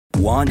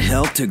Want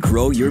help to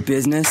grow your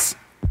business?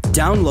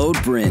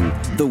 Download Bryn,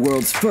 the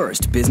world's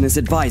first business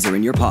advisor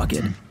in your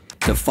pocket.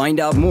 To find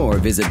out more,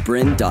 visit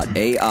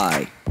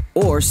bryn.ai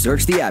or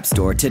search the App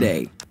Store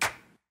today.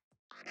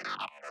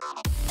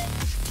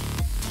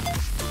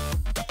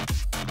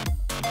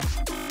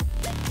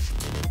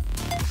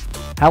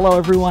 Hello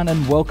everyone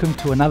and welcome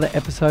to another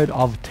episode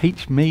of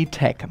Teach Me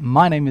Tech.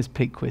 My name is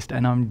Pete Quist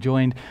and I'm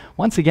joined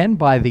once again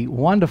by the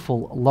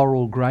wonderful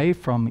Laurel Gray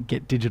from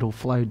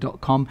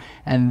getdigitalflow.com,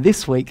 and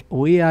this week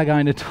we are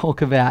going to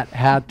talk about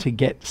how to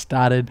get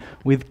started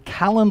with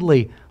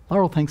Calendly.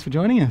 Laurel, thanks for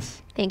joining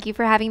us. Thank you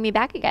for having me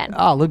back again.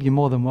 Oh, look, you're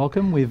more than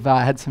welcome. We've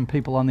had some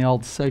people on the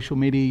old social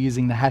media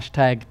using the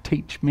hashtag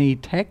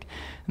 #TeachMeTech,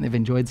 and they've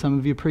enjoyed some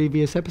of your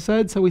previous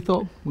episodes, so we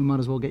thought we might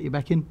as well get you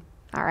back in.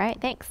 All right,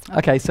 thanks.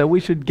 Okay, so we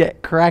should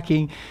get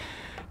cracking.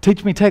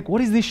 Teach Me Tech,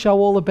 what is this show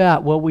all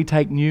about? Well, we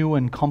take new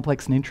and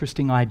complex and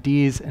interesting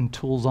ideas and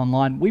tools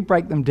online, we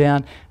break them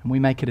down, and we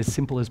make it as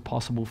simple as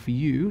possible for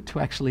you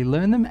to actually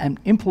learn them and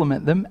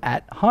implement them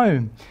at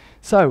home.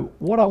 So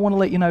what I want to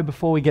let you know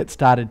before we get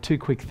started, two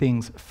quick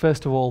things.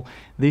 First of all,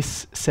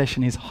 this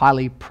session is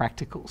highly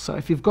practical. So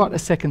if you've got a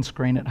second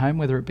screen at home,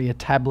 whether it be a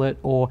tablet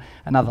or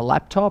another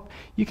laptop,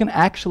 you can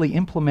actually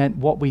implement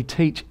what we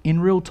teach in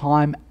real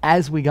time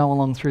as we go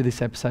along through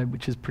this episode,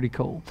 which is pretty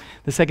cool.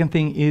 The second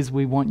thing is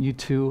we want you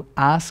to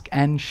ask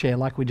and share.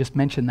 Like we just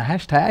mentioned, the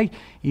hashtag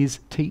is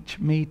Teach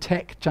Me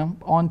Tech.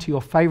 Jump onto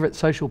your favorite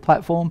social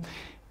platform,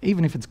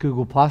 even if it's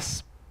Google+.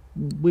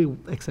 We'll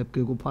accept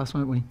Google+,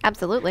 won't we?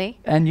 Absolutely.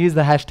 And use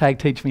the hashtag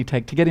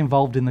 #TeachMeTech to get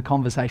involved in the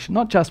conversation,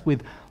 not just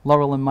with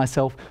Laurel and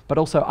myself, but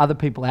also other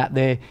people out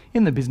there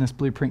in the Business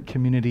Blueprint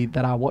community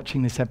that are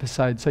watching this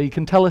episode. So you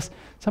can tell us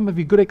some of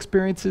your good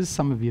experiences,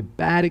 some of your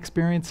bad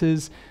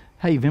experiences,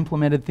 how you've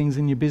implemented things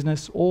in your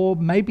business, or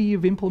maybe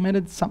you've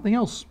implemented something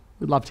else.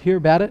 We'd love to hear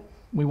about it.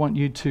 We want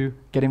you to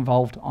get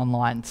involved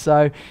online.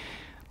 So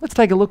let's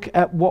take a look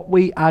at what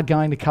we are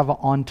going to cover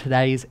on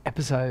today's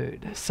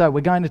episode. So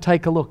we're going to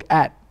take a look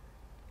at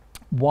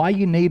why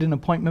you need an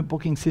appointment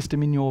booking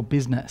system in your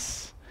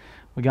business.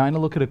 We're going to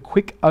look at a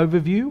quick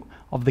overview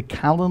of the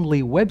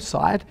Calendly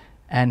website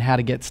and how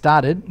to get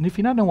started. And if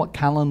you don't know what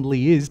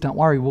Calendly is, don't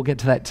worry, we'll get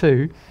to that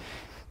too.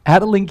 How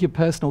to link your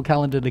personal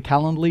calendar to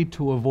Calendly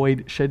to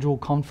avoid schedule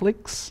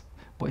conflicts.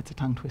 Boy, it's a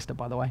tongue twister,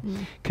 by the way.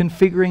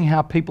 Configuring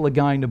how people are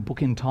going to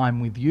book in time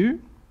with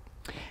you.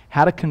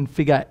 How to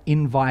configure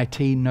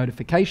invitee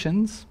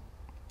notifications.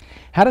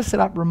 How to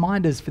set up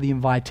reminders for the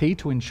invitee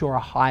to ensure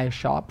a higher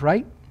show-up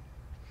rate.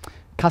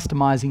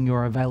 Customizing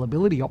your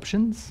availability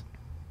options,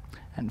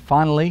 and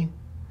finally,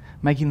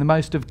 making the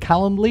most of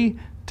Calendly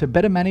to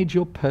better manage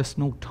your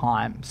personal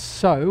time.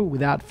 So,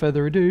 without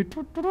further ado,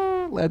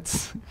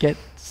 let's get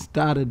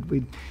started.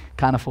 We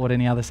can't afford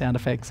any other sound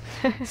effects.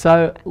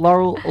 So,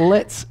 Laurel,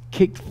 let's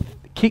kick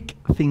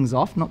things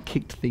off. Not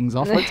kicked things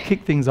off. Let's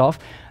kick things off.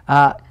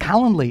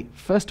 Calendly,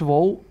 first of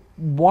all,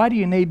 why do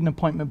you need an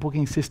appointment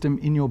booking system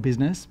in your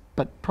business?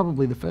 But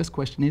probably the first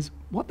question is,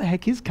 what the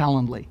heck is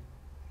Calendly?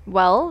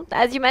 Well,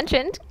 as you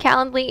mentioned,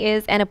 Calendly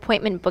is an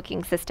appointment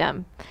booking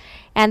system.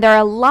 And there are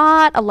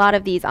a lot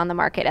of these on the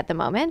market at the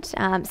moment.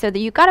 So that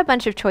you've got a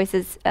bunch of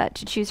choices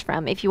to choose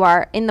from if you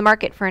are in the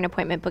market for an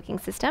appointment booking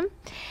system.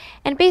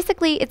 And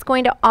basically, it's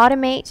going to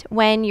automate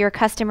when your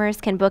customers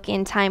can book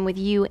in time with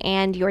you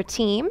and your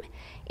team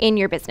in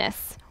your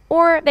business.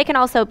 Or they can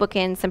also book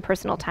in some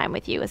personal time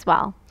with you as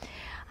well.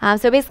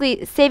 So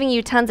basically, saving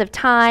you tons of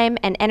time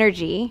and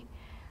energy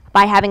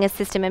by having a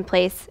system in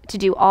place to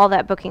do all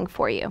that booking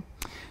for you.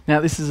 Now,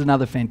 this is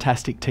another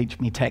fantastic Teach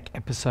Me Tech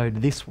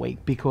episode this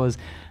week because,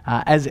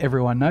 as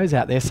everyone knows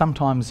out there,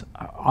 sometimes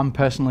I'm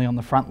personally on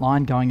the front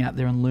line going out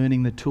there and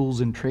learning the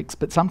tools and tricks,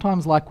 but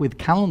sometimes, like with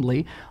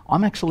Calendly,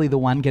 I'm actually the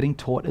one getting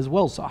taught as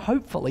well. So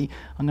hopefully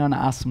I'm going to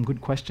ask some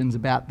good questions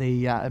about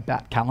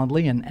about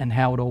Calendly and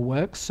how it all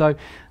works. So,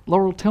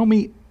 Laurel, tell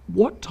me,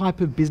 what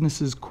type of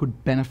businesses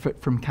could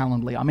benefit from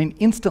Calendly? I mean,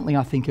 instantly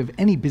I think of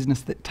any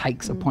business that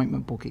takes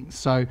appointment bookings.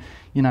 So,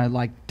 you know,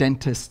 like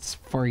dentists,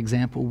 for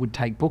example, would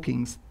take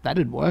bookings.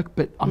 That'd work,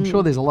 but I'm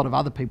sure there's a lot of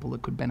other people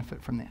that could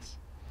benefit from this.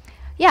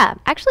 Yeah,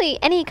 actually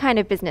any kind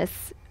of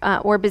business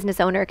or business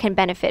owner can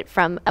benefit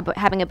from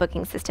having a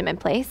booking system in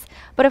place.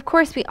 But of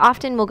course, we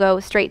often will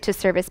go straight to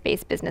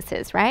service-based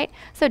businesses, right?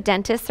 So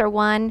dentists are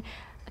one,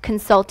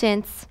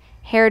 consultants,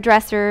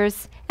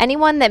 hairdressers,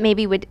 anyone that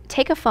maybe would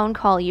take a phone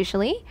call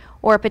usually,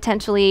 or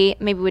potentially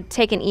maybe would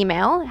take an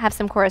email, have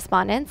some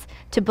correspondence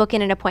to book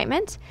in an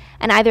appointment,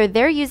 and either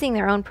they're using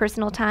their own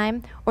personal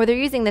time or they're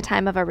using the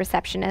time of a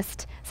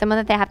receptionist, someone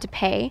that they have to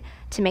pay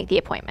to make the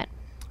appointment.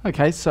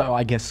 Okay, so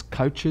I guess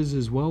coaches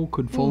as well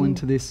could fall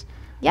into this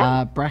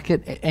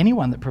bracket.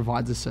 Anyone that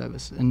provides a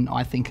service. And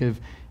I think of,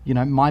 you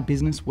know, my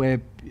business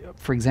where,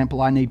 for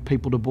example, I need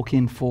people to book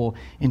in for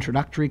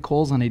introductory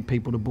calls. I need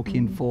people to book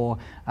in for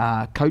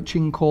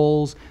coaching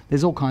calls.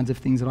 There's all kinds of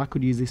things that I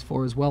could use this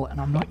for as well. And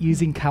I'm not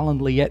using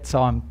Calendly yet,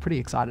 so I'm pretty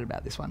excited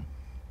about this one.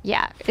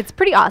 Yeah, it's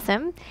pretty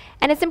awesome.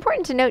 And it's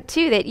important to note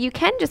too that you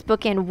can just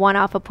book in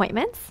one-off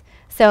appointments.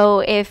 So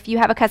if you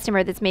have a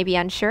customer that's maybe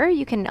unsure,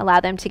 you can allow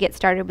them to get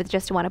started with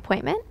just one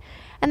appointment.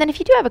 And then if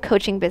you do have a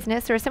coaching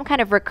business or some kind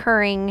of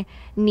recurring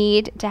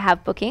need to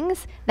have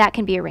bookings, that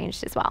can be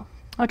arranged as well.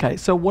 Okay,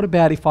 so what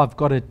about if I've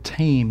got a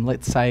team?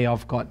 Let's say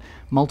I've got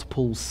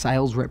multiple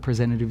sales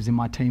representatives in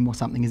my team or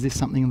something. Is this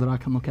something that I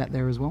can look at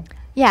there as well?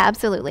 Yeah,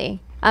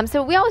 absolutely.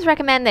 So we always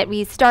recommend that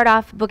we start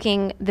off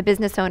booking the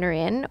business owner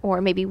in,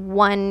 or maybe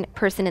one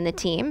person in the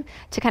team,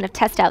 to kind of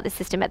test out the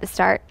system at the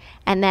start.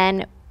 And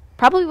then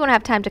probably won't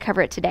have time to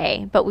cover it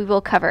today, but we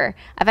will cover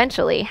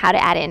eventually how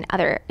to add in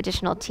other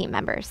additional team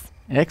members.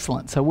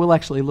 Excellent. So we'll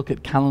actually look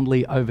at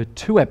Calendly over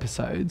 2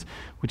 episodes,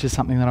 which is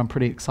something that I'm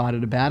pretty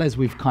excited about, as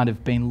we've kind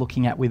of been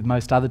looking at with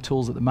most other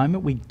tools at the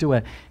moment. We do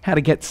a how to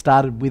get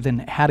started with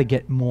and how to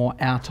get more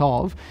out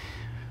of.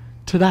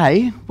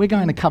 Today, we're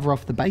going to cover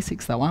off the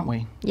basics though, aren't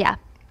we? Yeah.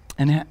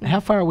 And how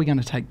far are we going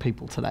to take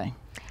people today?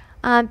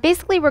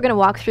 Basically, we're going to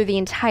walk through the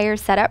entire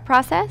setup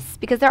process,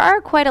 because there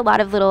are quite a lot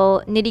of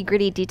little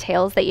nitty-gritty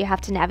details that you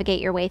have to navigate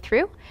your way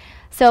through.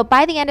 So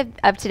by the end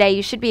of today,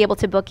 you should be able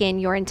to book in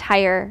your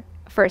entire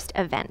first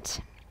event.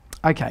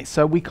 Okay,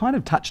 so we kind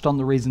of touched on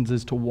the reasons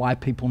as to why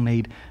people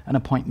need an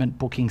appointment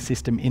booking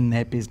system in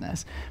their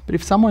business. But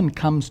if someone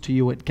comes to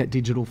you at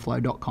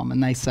getdigitalflow.com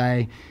and they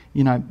say,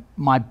 you know,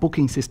 my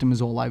booking system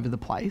is all over the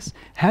place,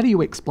 how do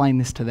you explain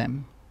this to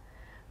them?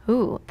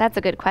 Ooh, that's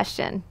a good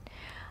question.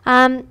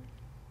 I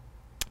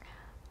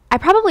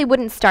probably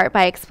wouldn't start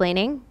by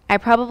explaining. I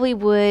probably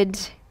would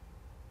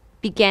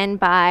begin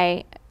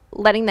by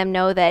letting them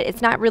know that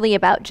it's not really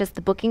about just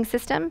the booking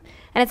system,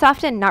 and it's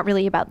often not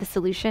really about the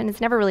solution.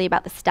 It's never really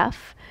about the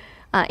stuff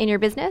in your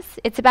business.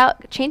 It's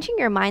about changing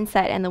your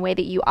mindset and the way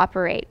that you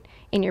operate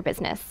in your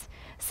business.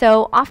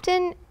 So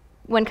often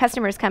when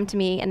customers come to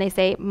me and they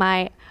say,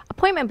 my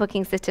appointment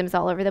booking system's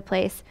all over the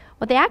place,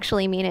 what they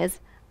actually mean is,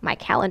 my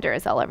calendar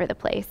is all over the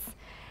place.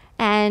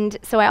 And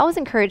so I always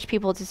encourage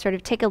people to sort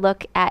of take a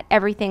look at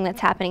everything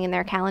that's happening in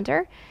their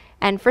calendar.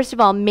 And first of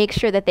all, make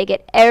sure that they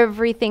get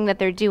everything that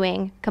they're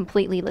doing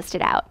completely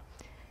listed out.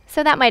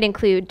 So that might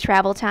include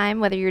travel time,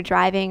 whether you're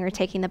driving or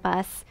taking the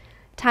bus,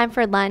 time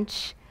for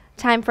lunch,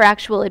 time for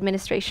actual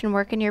administration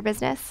work in your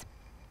business,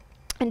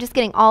 and just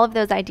getting all of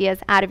those ideas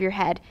out of your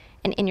head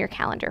and in your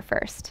calendar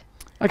first.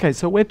 Okay,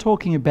 so we're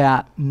talking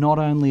about not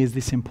only is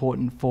this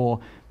important for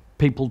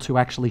people to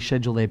actually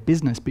schedule their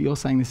business, but you're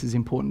saying this is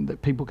important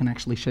that people can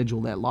actually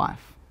schedule their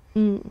life.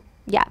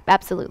 Yeah,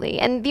 absolutely.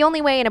 And the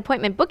only way an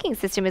appointment booking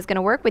system is going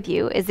to work with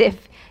you is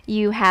if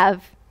you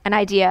have an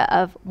idea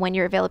of when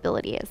your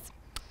availability is.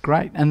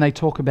 Great. And they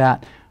talk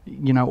about,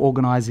 you know,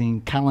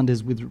 organizing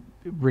calendars with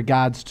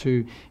regards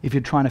to if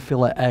you're trying to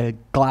fill a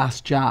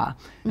glass jar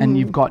and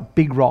you've got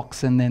big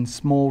rocks and then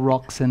small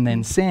rocks and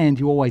then sand,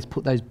 you always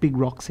put those big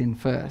rocks in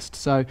first.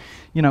 So,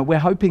 you know, we're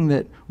hoping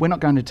that we're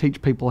not going to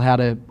teach people how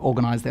to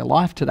organize their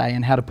life today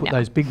and how to put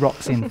those big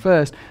rocks in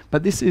first,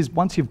 but this is,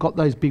 once you've got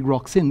those big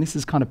rocks in, this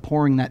is kind of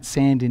pouring that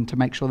sand in to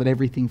make sure that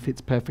everything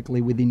fits perfectly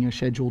within your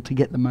schedule to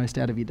get the most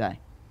out of your day.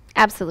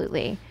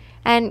 Absolutely.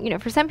 And, you know,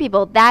 for some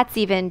people, that's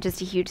even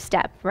just a huge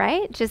step,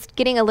 right? Just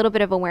getting a little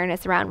bit of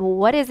awareness around, well,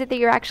 what is it that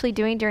you're actually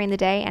doing during the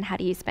day and how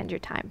do you spend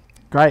your time?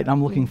 Great.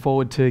 I'm looking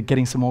forward to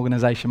getting some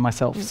organization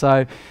myself.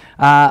 So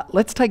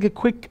let's take a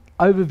quick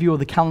overview of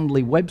the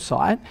Calendly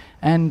website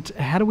and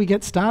how do we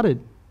get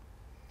started?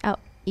 Oh,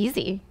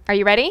 easy. Are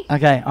you ready?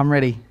 Okay, I'm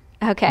ready.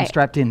 Okay. I'm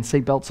strapped in,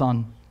 seatbelts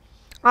on.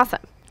 Awesome.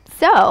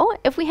 So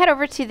if we head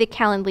over to the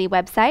Calendly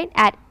website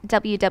at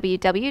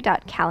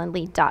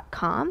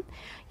www.calendly.com,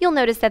 you'll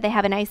notice that they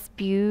have a nice,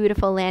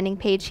 beautiful landing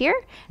page here.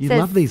 You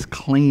love these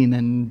clean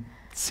and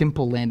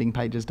simple landing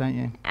pages, don't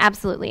you?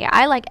 Absolutely.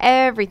 I like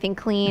everything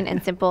clean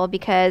and simple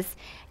because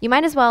you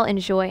might as well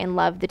enjoy and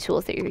love the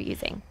tools that you're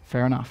using.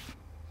 Fair enough.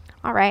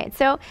 All right,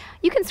 so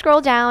you can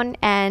scroll down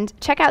and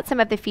check out some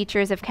of the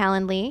features of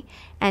Calendly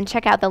and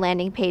check out the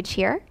landing page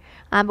here.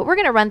 But we're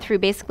going to run through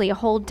basically a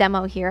whole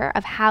demo here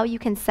of how you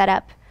can set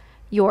up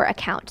your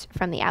account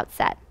from the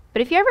outset.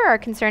 But if you ever are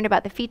concerned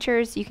about the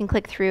features, you can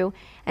click through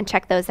and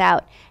check those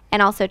out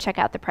and also check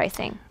out the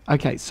pricing.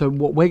 Okay, so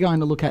what we're going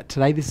to look at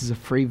today, this is a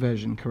free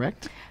version,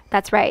 correct?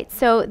 That's right.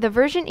 So the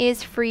version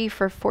is free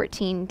for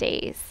 14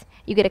 days.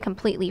 You get a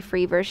completely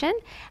free version.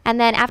 And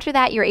then after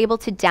that, you're able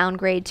to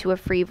downgrade to a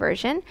free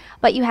version,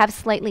 but you have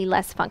slightly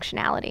less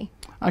functionality.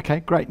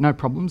 Okay, great, no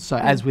problems. So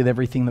as with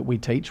everything that we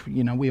teach,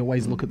 you know, we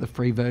always look at the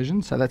free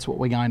version. So that's what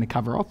we're going to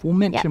cover off. We'll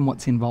mention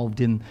what's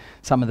involved in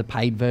some of the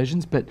paid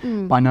versions, but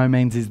by no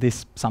means is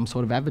this some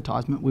sort of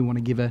advertisement. We want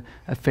to give a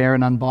fair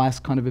and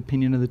unbiased kind of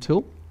opinion of the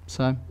tool.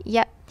 So.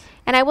 Yep.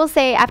 And I will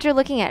say, after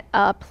looking at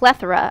a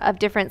plethora of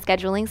different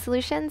scheduling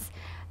solutions,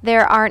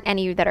 there aren't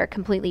any that are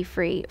completely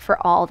free for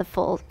all the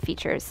full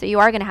features. So you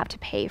are going to have to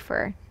pay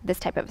for this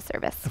type of a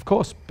service. Of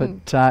course,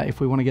 but if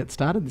we want to get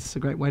started, this is a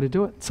great way to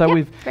do it. So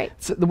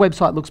the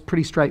website looks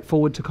pretty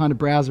straightforward to kind of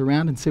browse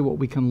around and see what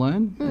we can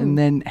learn. And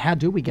then how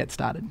do we get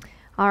started?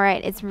 All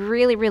right, it's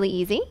really, really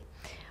easy.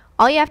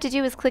 All you have to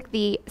do is click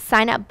the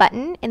sign up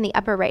button in the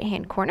upper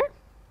right-hand corner.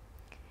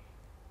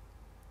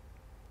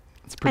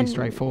 It's pretty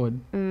straightforward.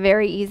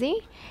 Very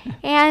easy.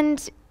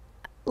 And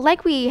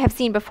like we have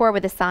seen before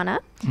with Asana,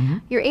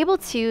 you're able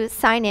to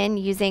sign in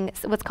using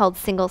what's called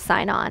single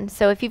sign-on.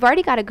 So if you've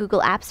already got a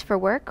Google Apps for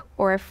Work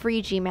or a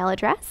free Gmail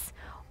address,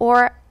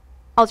 or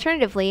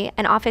alternatively,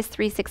 an Office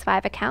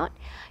 365 account,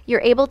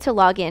 you're able to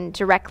log in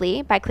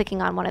directly by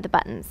clicking on one of the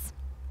buttons.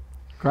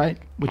 Great,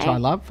 which I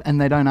love. And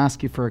they don't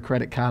ask you for a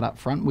credit card up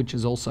front, which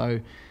is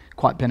also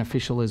quite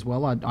beneficial as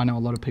well. I know a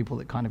lot of people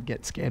that kind of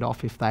get scared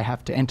off if they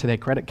have to enter their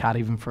credit card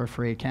even for a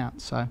free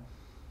account. So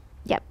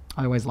yep,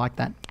 I always like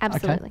that.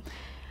 Absolutely.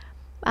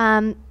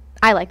 Okay.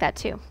 I like that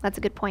too. That's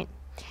a good point.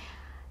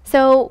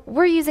 So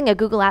we're using a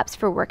Google Apps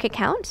for Work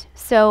account.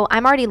 So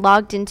I'm already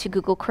logged into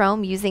Google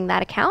Chrome using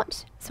that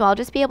account. So I'll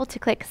just be able to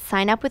click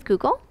Sign Up with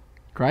Google.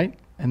 Great.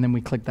 And then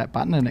we click that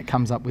button and it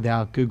comes up with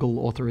our Google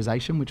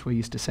authorization, which we're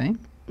used to seeing.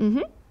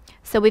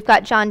 So we've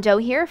got John Doe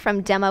here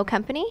from Demo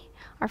Company,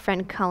 our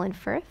friend Colin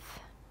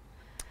Firth.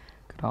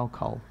 Good old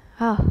Cole.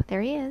 Oh,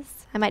 there he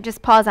is. I might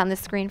just pause on the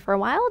screen for a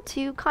while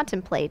to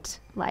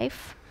contemplate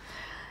life.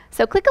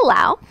 So click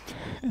Allow.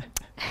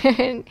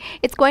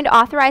 It's going to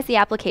authorize the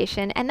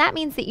application, and that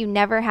means that you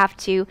never have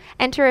to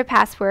enter a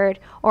password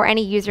or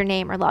any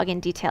username or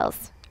login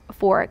details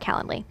for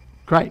Calendly.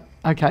 Great.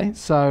 Okay,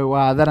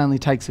 so that only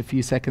takes a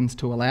few seconds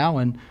to allow,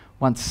 and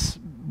once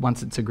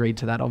it's agreed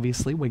to that,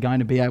 obviously, we're going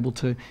to be able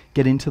to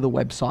get into the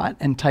website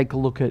and take a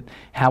look at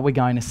how we're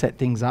going to set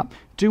things up.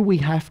 Do we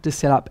have to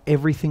set up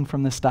everything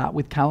from the start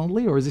with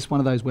Calendly, or is this one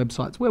of those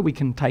websites where we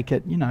can take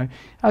it,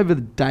 over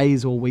the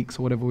days or weeks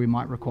or whatever we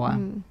might require?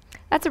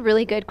 That's a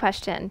really good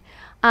question.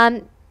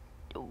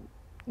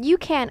 You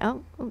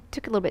can,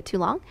 took a little bit too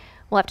long.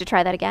 We'll have to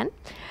try that again.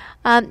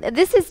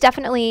 This is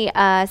definitely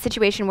a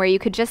situation where you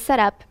could just set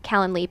up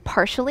Calendly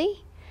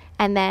partially,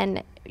 and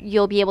then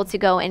you'll be able to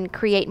go and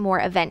create more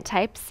event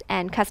types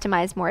and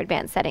customize more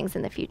advanced settings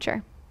in the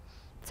future.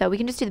 So we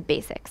can just do the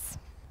basics.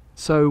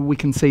 So we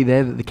can see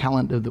there that the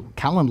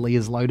Calendly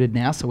is loaded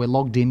now. So we're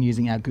logged in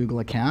using our Google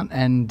account,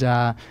 and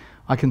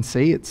I can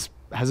see it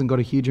hasn't got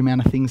a huge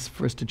amount of things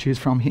for us to choose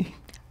from here.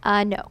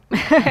 No.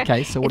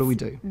 Okay, so what do we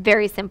do?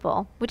 Very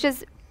simple, which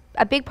is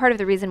a big part of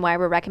the reason why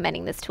we're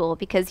recommending this tool,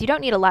 because you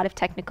don't need a lot of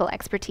technical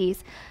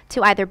expertise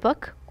to either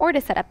book or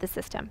to set up the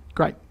system.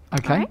 Great.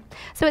 Okay. Right.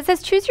 So it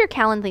says choose your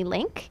Calendly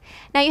link.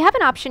 Now you have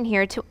an option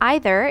here to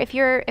either, if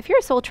you're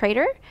a sole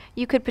trader,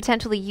 you could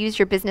potentially use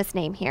your business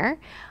name here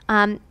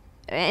and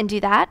do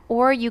that,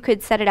 or you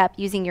could set it up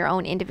using your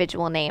own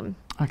individual name.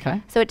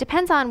 Okay. So it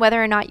depends on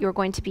whether or not you're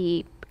going to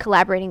be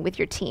collaborating with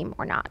your team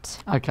or not.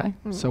 Okay.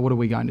 So what are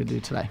we going to do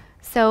today?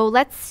 So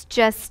let's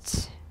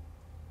just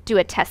do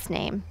a test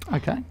name.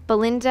 Okay.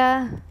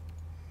 Belinda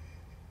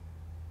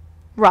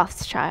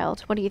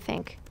Rothschild. What do you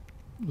think?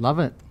 Love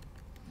it.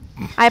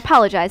 I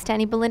apologize to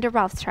any Belinda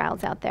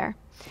Rothschilds out there.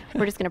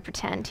 We're just going to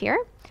pretend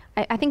here.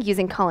 I think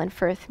using Colin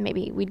Firth,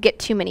 maybe we'd get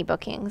too many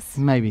bookings.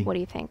 Maybe. What do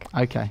you think?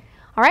 Okay.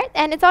 All right.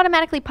 And it's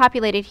automatically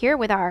populated here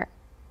with our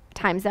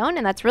time zone.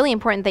 And that's really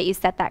important that you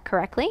set that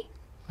correctly.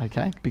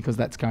 Okay. Because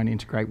that's going to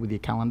integrate with your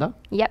calendar.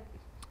 Yep.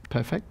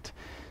 Perfect.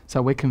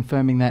 So we're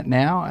confirming that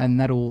now, and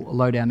that'll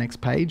load our next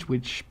page,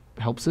 which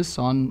helps us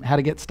on how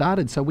to get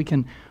started. So we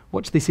can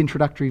watch this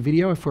introductory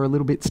video if we're a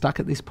little bit stuck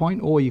at this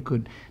point, or you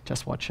could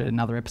just watch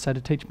another episode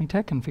of Teach Me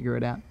Tech and figure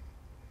it out.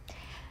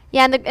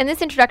 Yeah, and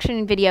this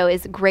introduction video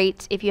is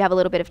great if you have a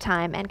little bit of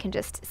time and can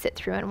just sit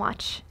through and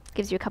watch.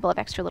 Gives you a couple of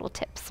extra little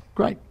tips.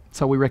 Great.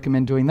 So we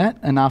recommend doing that,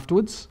 and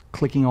afterwards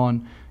clicking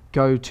on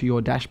Go to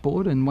your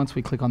dashboard, and once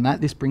we click on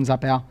that, this brings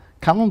up our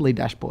Calendly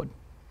dashboard.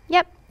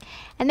 Yep.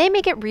 And they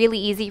make it really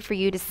easy for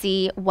you to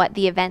see what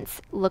the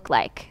events look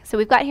like. So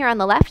we've got here on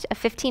the left a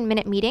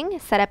 15-minute meeting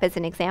set up as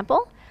an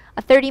example,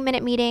 a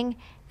 30-minute meeting,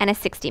 and a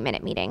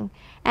 60-minute meeting.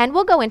 And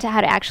we'll go into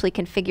how to actually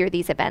configure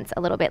these events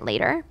a little bit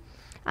later.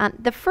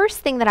 The first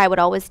thing that I would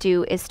always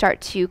do is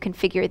start to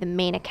configure the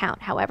main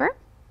account, however.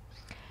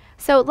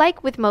 So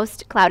like with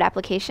most cloud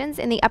applications,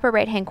 in the upper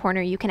right-hand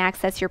corner, you can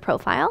access your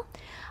profile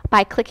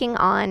by clicking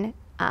on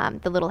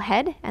the little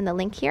head and the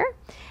link here.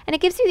 And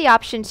it gives you the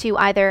option to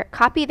either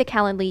copy the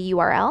Calendly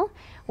URL,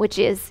 which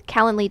is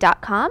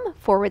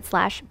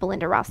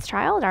calendly.com/Belinda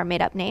Rothschild, our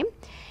made-up name.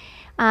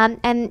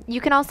 And you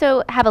can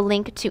also have a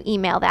link to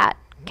email that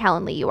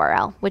Calendly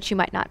URL, which you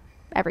might not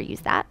ever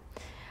use that.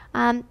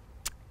 And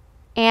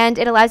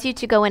it allows you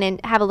to go in and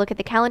have a look at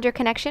the calendar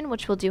connection,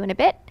 which we'll do in a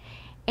bit,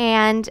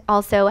 and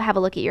also have a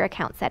look at your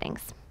account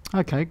settings.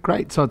 Okay,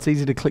 great. So it's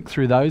easy to click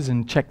through those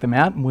and check them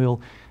out, and we'll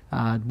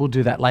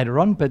do that later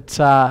on. But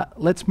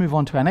let's move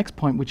on to our next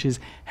point, which is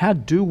how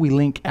do we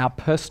link our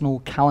personal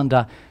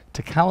calendar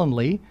to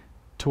Calendly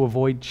to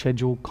avoid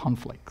schedule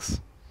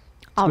conflicts?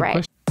 All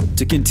right.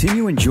 To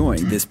continue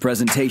enjoying this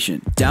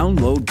presentation,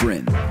 download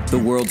Bryn, the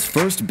world's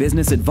first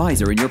business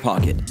advisor in your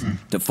pocket.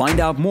 To find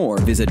out more,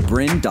 visit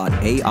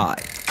bryn.ai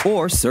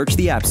or search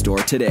the App Store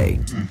today.